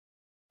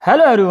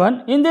Hello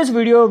everyone, in this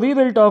video we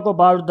will talk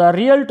about the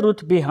real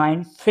truth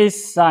behind fish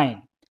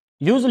sign.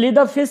 Usually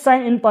the fish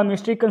sign in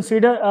palmistry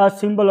considered a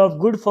symbol of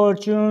good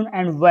fortune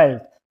and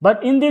wealth.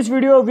 But in this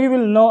video we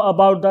will know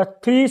about the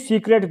 3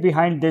 secrets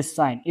behind this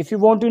sign. If you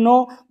want to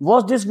know,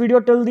 watch this video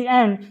till the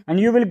end and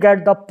you will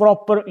get the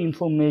proper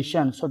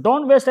information. So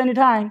don't waste any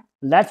time,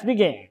 let's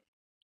begin.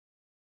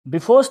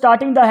 Before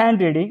starting the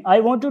hand reading, I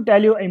want to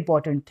tell you an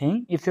important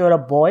thing. If you are a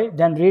boy,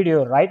 then read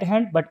your right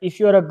hand, but if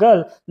you are a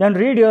girl, then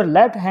read your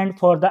left hand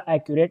for the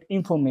accurate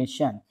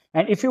information.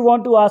 And if you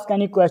want to ask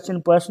any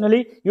question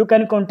personally, you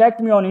can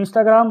contact me on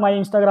Instagram. My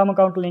Instagram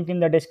account link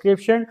in the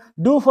description.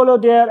 Do follow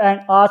there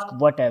and ask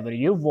whatever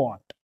you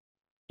want.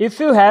 If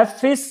you have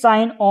fish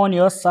sign on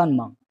your sun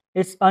mount,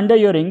 it's under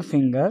your ring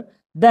finger,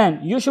 then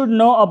you should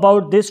know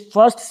about this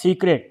first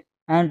secret,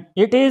 and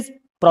it is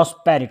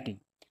prosperity.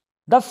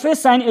 The fish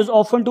sign is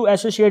often to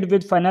associate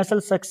with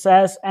financial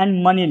success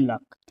and money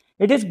luck.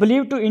 It is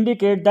believed to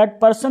indicate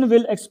that person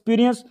will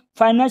experience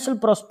financial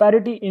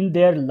prosperity in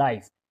their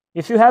life.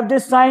 If you have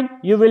this sign,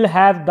 you will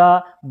have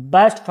the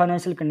best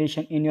financial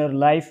condition in your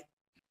life.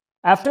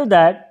 After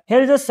that,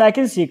 here is a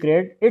second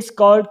secret. It's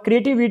called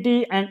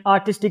creativity and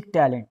artistic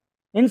talent.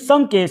 In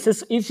some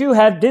cases, if you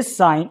have this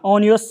sign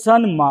on your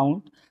sun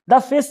mount,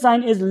 the fish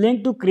sign is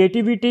linked to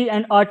creativity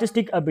and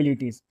artistic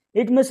abilities.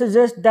 It may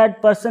suggest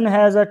that person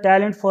has a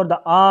talent for the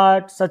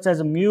art such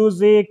as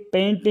music,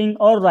 painting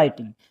or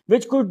writing,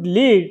 which could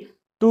lead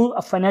to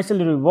financial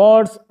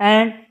rewards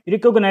and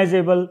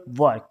recognizable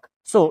work.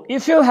 So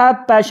if you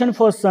have passion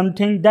for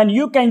something, then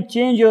you can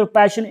change your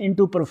passion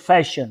into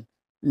profession.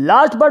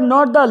 Last but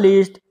not the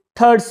least,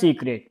 third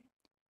secret.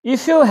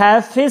 If you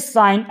have fish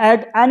sign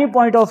at any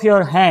point of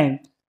your hand,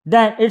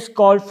 then it's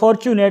called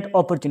fortunate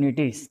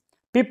opportunities.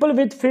 People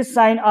with fish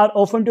sign are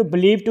often to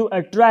believe to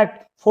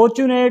attract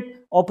fortunate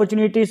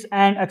opportunities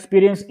and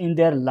experience in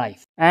their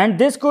life. And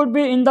this could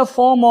be in the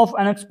form of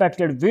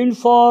unexpected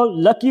windfall,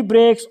 lucky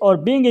breaks, or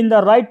being in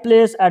the right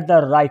place at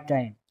the right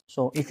time.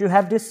 So if you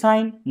have this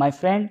sign, my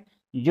friend,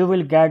 you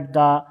will get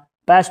the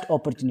best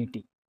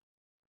opportunity.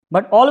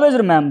 But always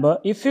remember,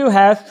 if you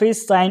have fish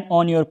sign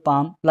on your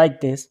palm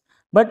like this,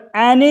 but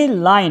any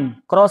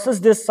line crosses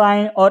this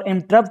sign or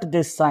interrupt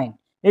this sign,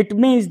 it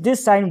means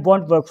this sign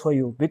won't work for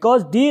you,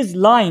 because these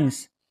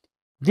lines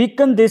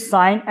weaken this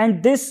sign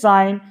and this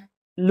sign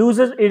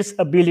loses its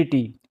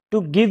ability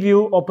to give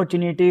you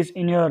opportunities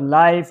in your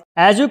life.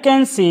 As you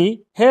can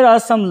see, here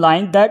are some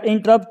lines that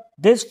interrupt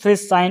this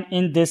fish sign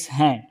in this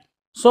hand.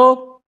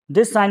 So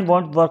this sign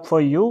won't work for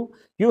you.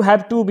 You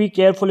have to be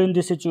careful in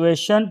this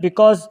situation,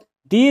 because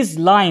these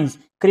lines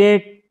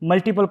create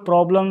multiple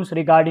problems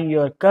regarding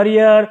your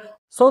career.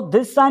 So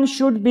this sign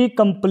should be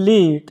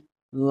complete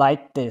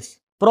like this.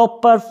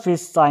 Proper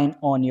fish sign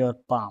on your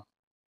palm.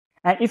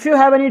 And if you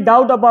have any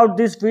doubt about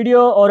this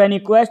video or any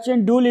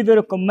question, do leave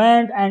your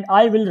comment and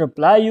I will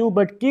reply you.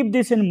 But keep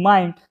this in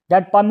mind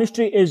that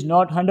palmistry is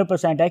not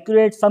 100%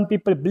 accurate. Some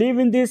people believe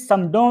in this,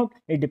 some don't.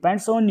 It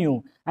depends on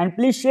you. And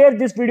please share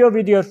this video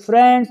with your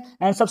friends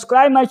and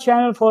subscribe my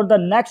channel for the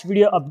next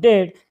video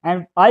update.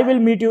 And I will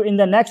meet you in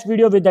the next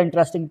video with the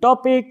interesting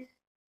topic.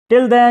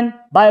 Till then,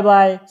 bye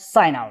bye,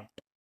 sign out.